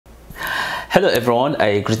Hello everyone,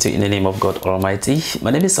 I greet you in the name of God Almighty.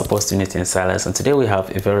 My name is Apostle Newton Silas, and today we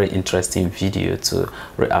have a very interesting video to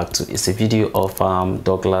react to. It's a video of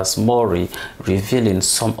Douglas Murray revealing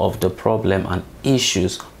some of the problem and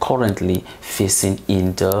issues currently facing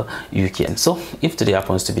in the UK. And so if today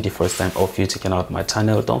happens to be the first time of you checking out my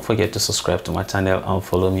channel, don't forget to subscribe to my channel and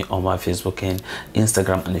follow me on my Facebook and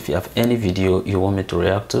Instagram. And if you have any video you want me to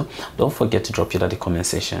react to, don't forget to drop it at the comment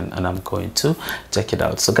section and I'm going to check it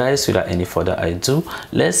out. So guys, without any further ado,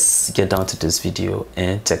 let's get down to this video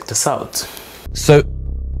and check this out. So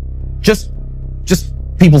just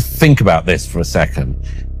people think about this for a second.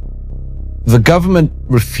 The government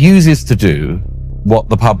refuses to do what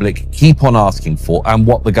the public keep on asking for and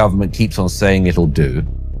what the government keeps on saying it'll do.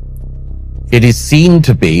 It is seen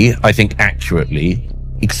to be, I think accurately,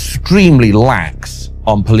 extremely lax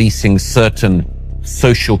on policing certain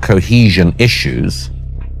social cohesion issues.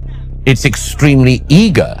 It's extremely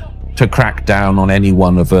eager to crack down on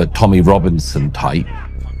anyone of a Tommy Robinson type.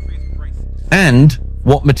 And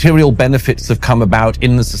what material benefits have come about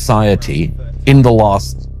in the society in the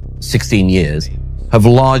last 16 years have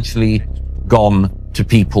largely gone to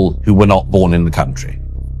people who were not born in the country.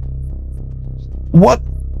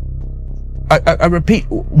 I repeat,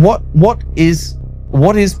 what is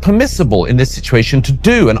permissible in this situation to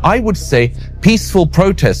do? And I would say peaceful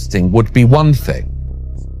protesting would be one thing,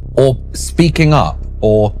 or speaking up,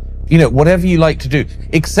 or whatever you like to do,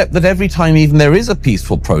 except that every time even there is a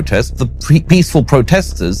peaceful protest, the peaceful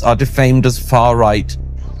protesters are defamed as far right.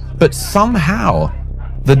 But somehow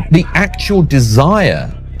the actual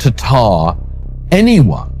desire to tar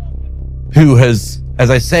anyone who has, as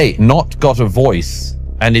I say, not got a voice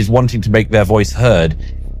and is wanting to make their voice heard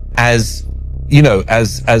as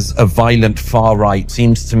a violent far right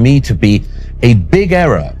seems to me to be a big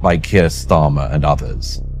error by Keir Starmer and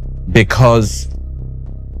others. Because,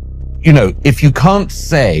 if you can't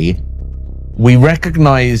say, we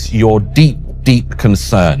recognize your deep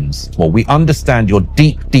concerns, or we understand your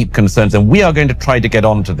deep concerns, and we are going to try to get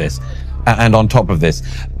onto this and on top of this,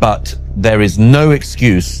 but there is no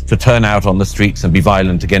excuse to turn out on the streets and be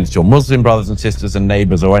violent against your Muslim brothers and sisters and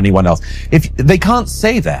neighbors or anyone else. If they can't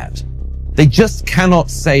say that, they just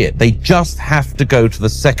cannot say it. They just have to go to the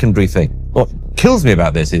secondary thing. What kills me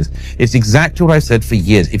about this is, it's exactly what I've said for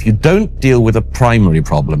years. If you don't deal with a primary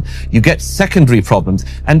problem, you get secondary problems.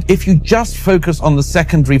 And if you just focus on the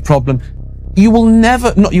secondary problem, you will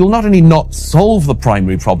you'll not only not solve the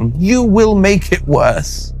primary problem, you will make it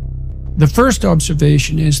worse. The first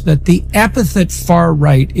observation is that the epithet far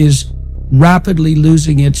right is rapidly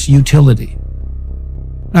losing its utility.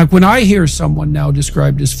 Like when I hear someone now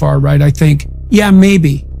described as far right, I think, yeah,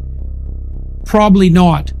 maybe. Probably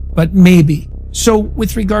not, but maybe. So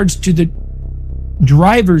with regards to the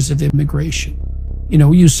drivers of immigration,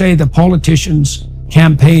 you say the politicians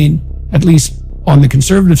campaign, at least on the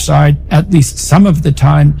conservative side, at least some of the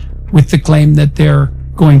time, with the claim that they're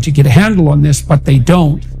going to get a handle on this, but they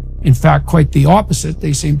don't. In fact, quite the opposite.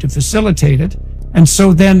 They seem to facilitate it. And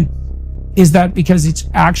so then, is that because it's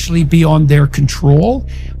actually beyond their control?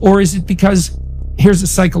 Or is it because, here's a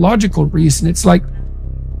psychological reason, it's like,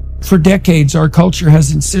 for decades, our culture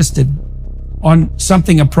has insisted on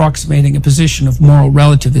something approximating a position of moral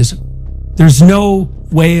relativism. There's no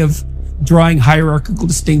way of drawing hierarchical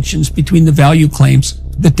distinctions between the value claims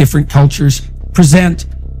that different cultures present.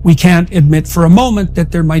 We can't admit for a moment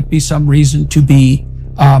that there might be some reason to be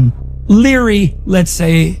leery, let's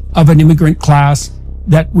say, of an immigrant class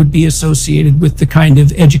that would be associated with the kind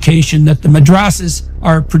of education that the madrasas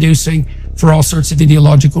are producing for all sorts of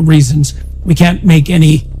ideological reasons. We can't make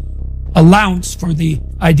any allowance for the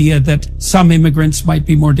idea that some immigrants might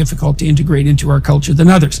be more difficult to integrate into our culture than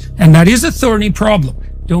others. And that is a thorny problem.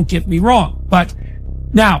 Don't get me wrong. But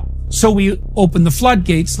now, so we open the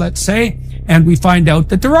floodgates, let's say, and we find out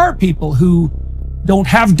that there are people who don't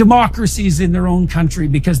have democracies in their own country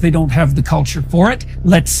because they don't have the culture for it,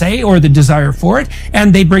 let's say, or the desire for it.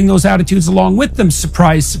 And they bring those attitudes along with them.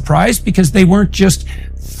 Surprise, surprise, because they weren't just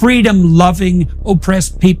freedom-loving,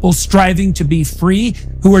 oppressed people striving to be free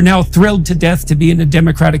who are now thrilled to death to be in a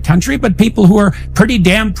democratic country, but people who are pretty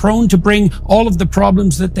damn prone to bring all of the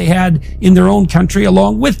problems that they had in their own country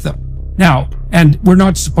along with them. Now, and we're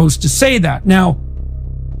not supposed to say that. Now,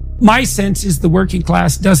 my sense is the working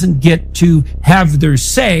class doesn't get to have their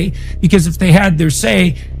say, because if they had their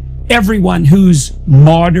say, everyone who's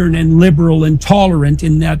modern and liberal and tolerant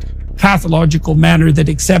in that pathological manner that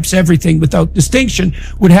accepts everything without distinction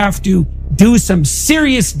would have to do some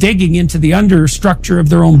serious digging into the understructure of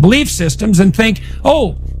their own belief systems and think,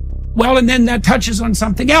 oh, well, and then that touches on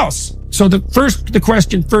something else. So the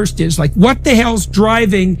question first is, like, what the hell's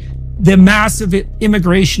driving the massive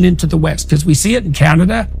immigration into the West, because we see it in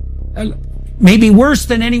Canada, maybe worse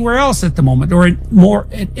than anywhere else at the moment, or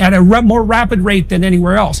at a more rapid rate than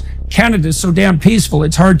anywhere else. Canada is so damn peaceful,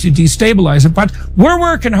 it's hard to destabilize it, but we're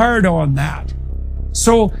working hard on that.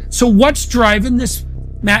 So what's driving this,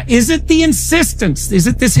 Matt? Is it the insistence? Is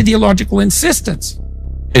it this ideological insistence?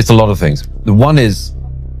 It's a lot of things. The one is,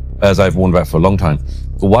 as I've warned about for a long time,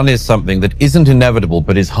 one is something that isn't inevitable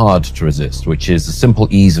but is hard to resist, which is the simple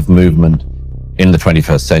ease of movement in the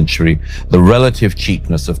 21st century, the relative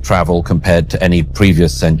cheapness of travel compared to any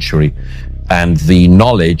previous century, and the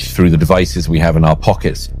knowledge through the devices we have in our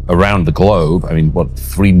pockets around the globe. I mean,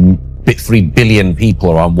 3 billion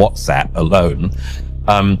people are on WhatsApp alone.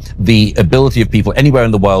 The ability of people anywhere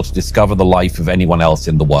in the world to discover the life of anyone else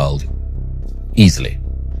in the world easily.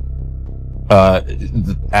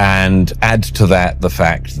 And add to that the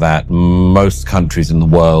fact that most countries in the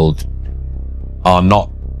world are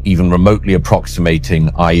not even remotely approximating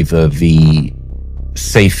either the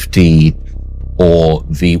safety or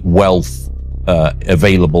the wealth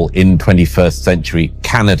available in 21st century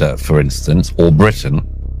Canada, for instance, or Britain.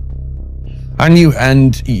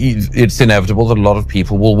 And it's inevitable that a lot of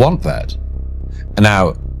people will want that.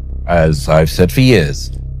 Now, as I've said for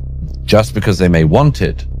years, just because they may want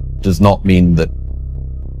it does not mean that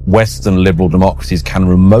Western liberal democracies can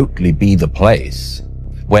remotely be the place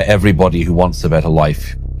where everybody who wants a better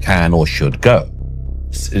life can or should go.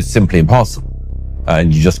 It's simply impossible.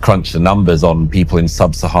 And you just crunch the numbers on people in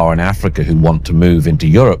sub-Saharan Africa who want to move into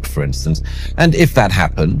Europe, for instance. And if that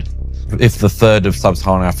happened, if the third of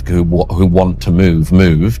sub-Saharan Africa who want to move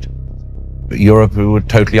moved, Europe would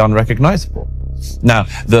totally unrecognizable. Now,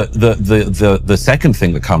 the second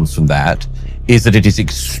thing that comes from that is that it is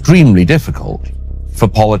extremely difficult for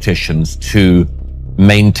politicians to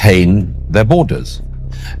maintain their borders.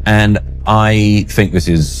 And I think this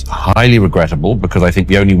is highly regrettable, because I think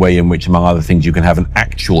the only way in which, among other things, you can have an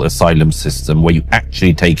actual asylum system where you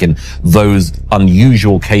actually take in those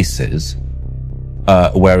unusual cases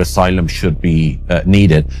where asylum should be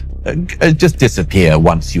needed, just disappear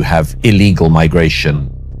once you have illegal migration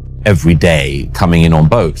every day coming in on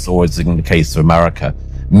boats, or as in the case of America,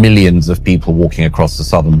 millions of people walking across the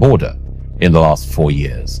southern border in the last 4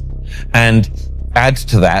 years. And add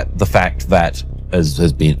to that the fact that, as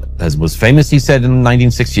was famously said in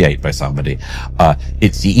 1968 by somebody,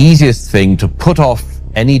 it's the easiest thing to put off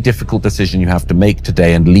any difficult decision you have to make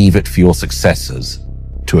today and leave it for your successors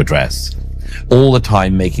to address, all the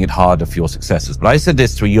time making it harder for your successors. But I said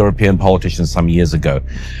this to a European politician some years ago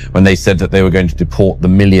when they said that they were going to deport the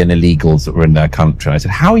 1 million illegals that were in their country. I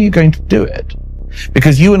said, how are you going to do it?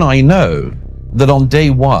 Because you and I know that on day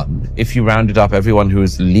one, if you rounded up everyone who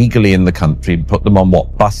is legally in the country, put them on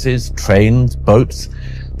buses, trains, boats,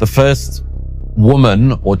 the first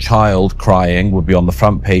woman or child crying would be on the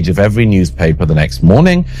front page of every newspaper the next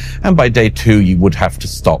morning. And by day two, you would have to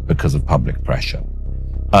stop because of public pressure.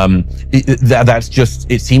 That's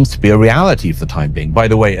just, it seems to be a reality for the time being. By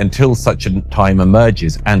the way, until such a time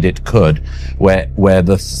emerges, and it could, where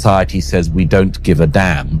the society says we don't give a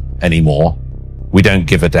damn anymore, we don't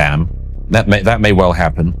give a damn, that may well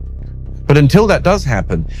happen. But until that does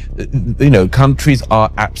happen, countries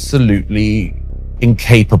are absolutely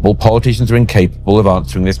incapable, politicians are incapable of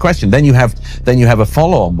answering this question. Then you have a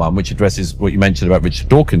follow-on one, which addresses what you mentioned about Richard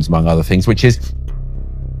Dawkins, among other things, which is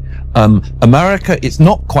America. It's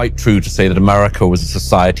not quite true to say that America was a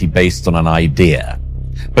society based on an idea,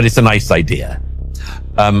 but it's a nice idea.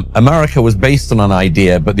 America was based on an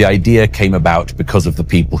idea, but the idea came about because of the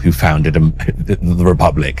people who founded the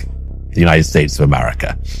Republic, the United States of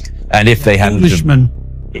America. And if they hadn't,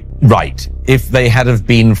 right, if they had have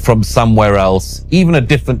been from somewhere else, even a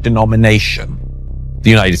different denomination, the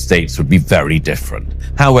United States would be very different.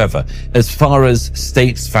 However, as far as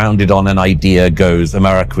states founded on an idea goes,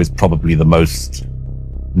 America is probably the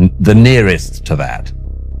nearest to that.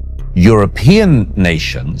 European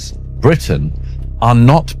nations, Britain, are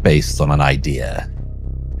not based on an idea.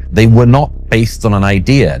 They were not based on an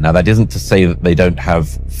idea. Now, that isn't to say that they don't have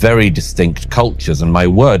very distinct cultures, and my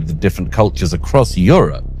word, the different cultures across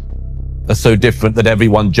Europe are so different that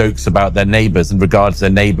everyone jokes about their neighbors and regards their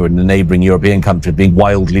neighbor in the neighboring European country being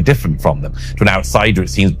wildly different from them. To an outsider, it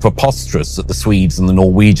seems preposterous that the Swedes and the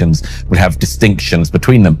Norwegians would have distinctions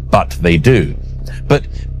between them, but they do.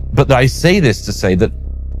 But I say this to say that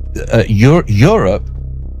Europe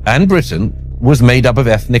and Britain was made up of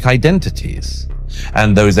ethnic identities.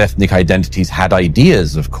 And those ethnic identities had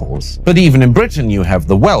ideas, of course. But even in Britain, you have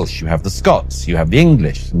the Welsh, you have the Scots, you have the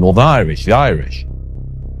English, the Northern Irish, the Irish.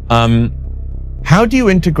 How do you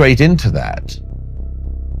integrate into that?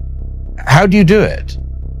 How do you do it?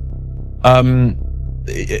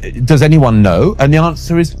 Does anyone know? And the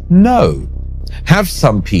answer is no. Have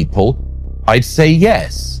some people? I'd say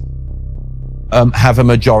yes. Have a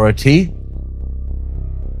majority?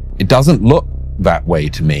 It doesn't look that way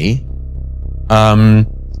to me.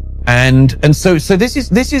 And so this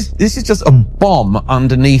is just a bomb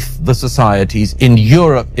underneath the societies in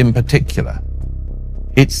Europe in particular.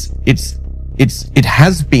 It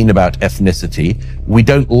has been about ethnicity. We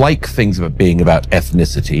don't like things about being about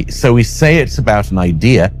ethnicity, so we say it's about an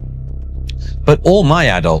idea. But all my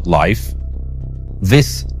adult life,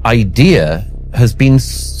 this idea has been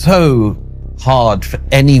so hard for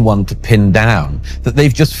anyone to pin down that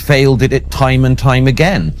they've just failed at it time and time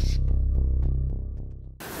again.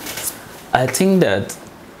 I think that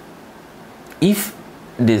if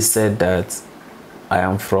they said that I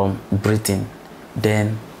am from Britain,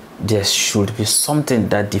 then there should be something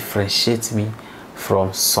that differentiates me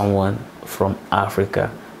from someone from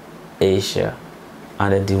Africa, Asia,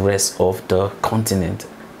 and then the rest of the continent,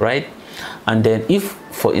 right? And then if,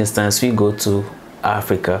 for instance, we go to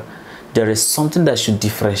Africa, there is something that should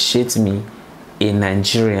differentiate me, a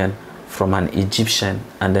Nigerian, from an Egyptian,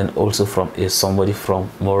 and then also from somebody from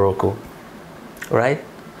Morocco, right?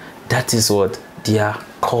 That is what their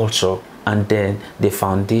culture and then the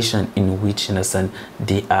foundation in which, in a sense,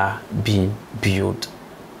 they are being built.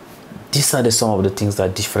 These are some of the things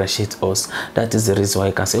that differentiate us. That is the reason why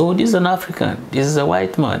you can say, oh, this is an African, this is a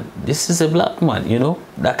white man, this is a black man, you know,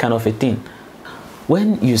 that kind of a thing.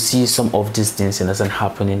 When you see some of these things, in a sense,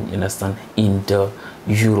 happening, in a sense, in the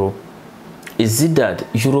Europe, is it that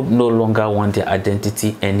Europe no longer want their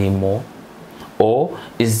identity anymore? Or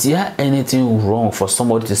is there anything wrong for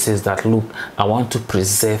somebody to say that, look, I want to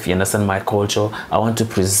preserve, you understand, my culture, I want to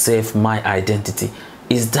preserve my identity?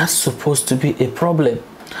 Is that supposed to be a problem?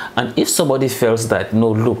 And if somebody feels that, no,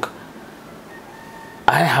 look,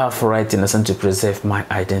 I have right, in a sense, to preserve my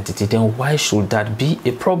identity, then why should that be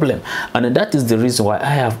a problem? And that is the reason why I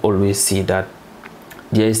have always said that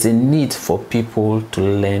there is a need for people to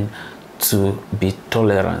learn to be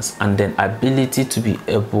tolerant, and then ability to be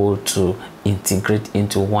able to integrate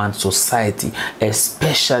into one society,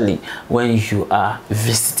 especially when you are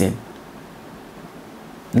visiting.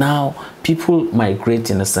 Now, people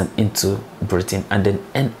migrate, in a sense, into Britain and then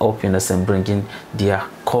end up, in a sense, bringing their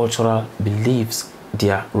cultural beliefs,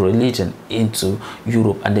 their religion into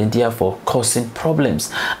Europe, and then therefore causing problems,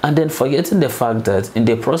 and then forgetting the fact that in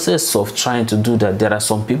the process of trying to do that, there are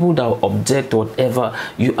some people that will object whatever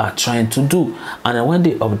you are trying to do, and then when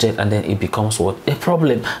they object, and then it becomes what, a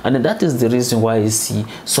problem. And then that is the reason why you see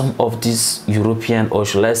some of these European, or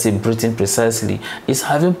should I say Britain precisely, is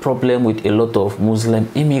having problem with a lot of Muslim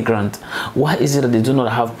immigrants. Why is it that they do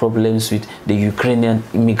not have problems with the Ukrainian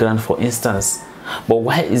immigrant, for instance? But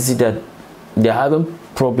why is it that they're having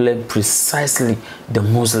problem precisely the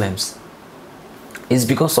Muslims? It's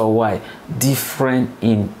because of why? Different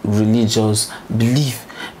in religious belief.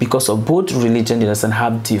 Because of both religion,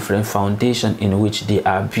 have different foundation in which they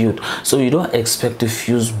are built. So you don't expect to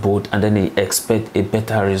fuse both and then you expect a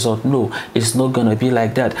better result. No, it's not gonna be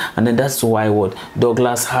like that. And then that's why what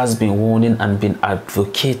Douglas has been warning and been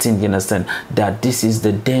advocating, you understand, that this is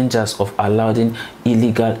the dangers of allowing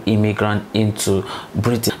illegal immigrant into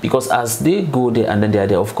Britain. Because as they go there and then they are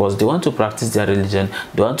there, of course, they want to practice their religion,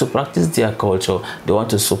 they want to practice their culture, they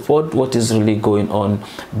want to support what is really going on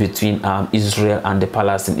between Israel and the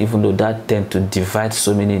Palestine, even though that tend to divide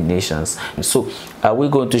so many nations. So are we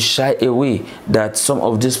going to shy away that some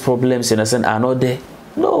of these problems, in a sense, are not there?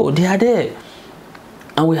 No, they are there,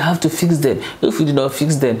 and we have to fix them. If we do not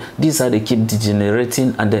fix them, these are they keep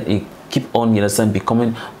degenerating, and then it keep on, you understand,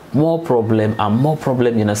 becoming more problem and more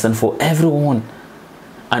problem, you understand, for everyone,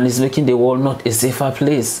 and it's making the world not a safer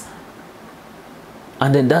place.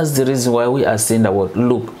 And then that's the reason why we are saying that, what,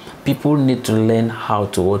 look, people need to learn how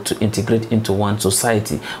to integrate into one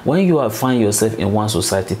society. When you find yourself in one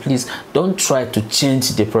society, please don't try to change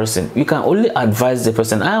the person. You can only advise the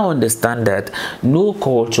person. I understand that no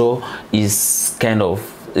culture is kind of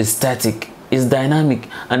static, it's dynamic,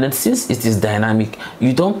 and then since it is dynamic,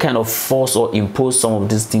 you don't kind of force or impose some of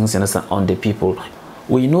these things on the people.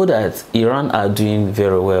 We know that Iran are doing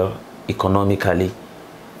very well economically,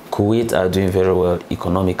 Kuwait are doing very well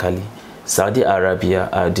economically, Saudi Arabia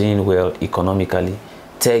are doing well economically,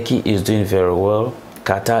 Turkey is doing very well,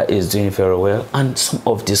 Qatar is doing very well, and some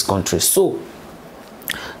of these countries. So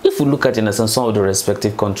if we look at, in a sense, some of the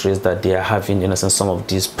respective countries that they are having, in a sense, some of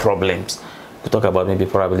these problems, we talk about maybe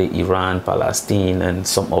probably Iran, Palestine, and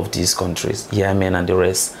some of these countries, Yemen and the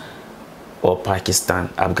rest, or Pakistan,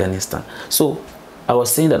 Afghanistan. So I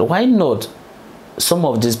was saying that why not some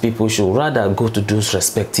of these people should rather go to those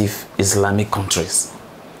respective Islamic countries.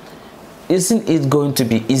 Isn't it going to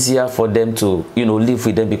be easier for them to, live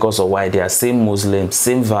with them because of why they are same Muslims,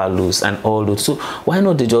 same values and all that? So why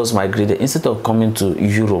not they just migrate there instead of coming to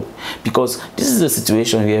Europe? Because this is a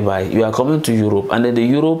situation whereby you are coming to Europe and then the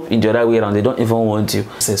Europe in the other way around, they don't even want you.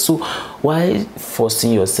 So why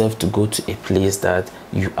forcing yourself to go to a place that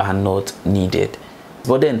you are not needed?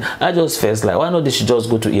 But then I just felt like, why not they should just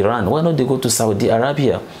go to Iran? Why not they go to Saudi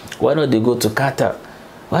Arabia? Why not they go to Qatar?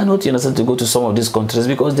 Why not, to go to some of these countries?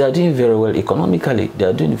 Because they are doing very well economically. They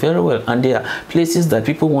are doing very well. And they are places that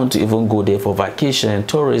people want to even go there for vacation,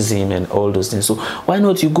 tourism, and all those things. So why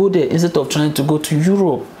not you go there instead of trying to go to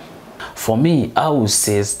Europe? For me, I would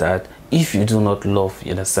say that if you do not love,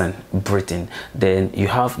 Britain, then you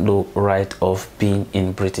have no right of being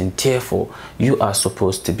in Britain. Therefore, you are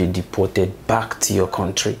supposed to be deported back to your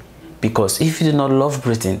country. Because if you do not love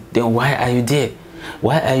Britain, then why are you there?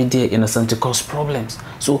 Why are you there, to cause problems?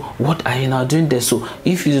 So what are you now doing there? So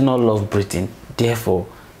if you do not love Britain, therefore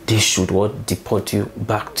they should deport you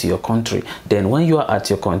back to your country. Then when you are at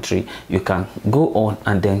your country, you can go on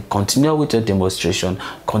and then continue with your demonstration,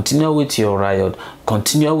 continue with your riot,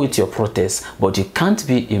 continue with your protest, but you can't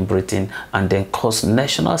be in Britain and then cause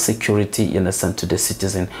national security, to the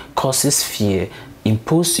citizen, causes fear,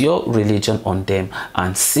 impose your religion on them,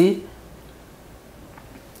 and see.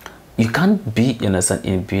 You can't be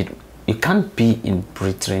you can't be in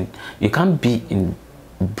Britain. You can't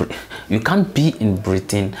be in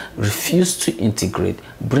Britain, refuse to integrate,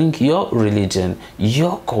 bring your religion,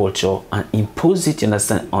 your culture, and impose it,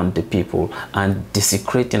 on the people, and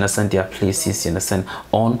desecrate, their places,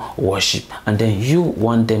 on worship. And then you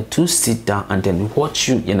want them to sit down and then watch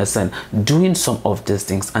you, doing some of these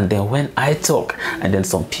things. And then when I talk, and then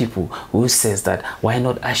some people who says that, why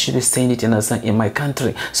not I should be saying it, in my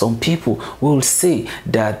country? Some people will say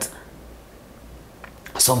that,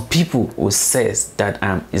 some people who says that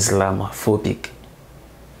I'm Islamophobic.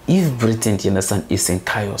 If Britain, is in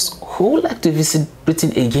chaos, who would like to visit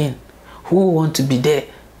Britain again? Who will want to be there?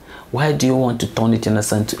 Why do you want to turn it,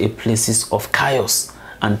 to a places of chaos?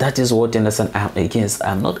 And that is what, I'm against.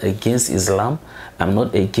 I'm not against Islam. I'm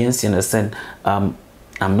not against, I'm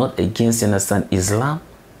not against, Islam.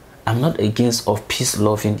 I'm not against of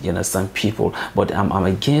peace-loving, people, but I'm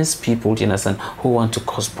against people, who want to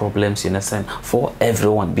cause problems, for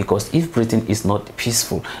everyone. Because if Britain is not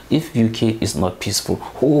peaceful, if UK is not peaceful,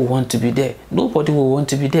 who will want to be there? Nobody will want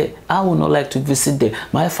to be there. I will not like to visit there.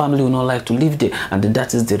 My family will not like to live there. And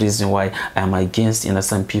that is the reason why I'm against,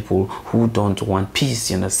 people who don't want peace,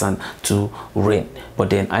 to reign.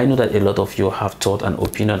 But then I know that a lot of you have thought and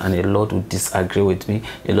opinion, and a lot would disagree with me.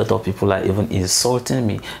 A lot of people are even insulting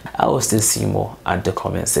me. I will still see more at the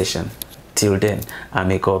comment section. Till then,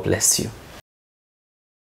 may God bless you.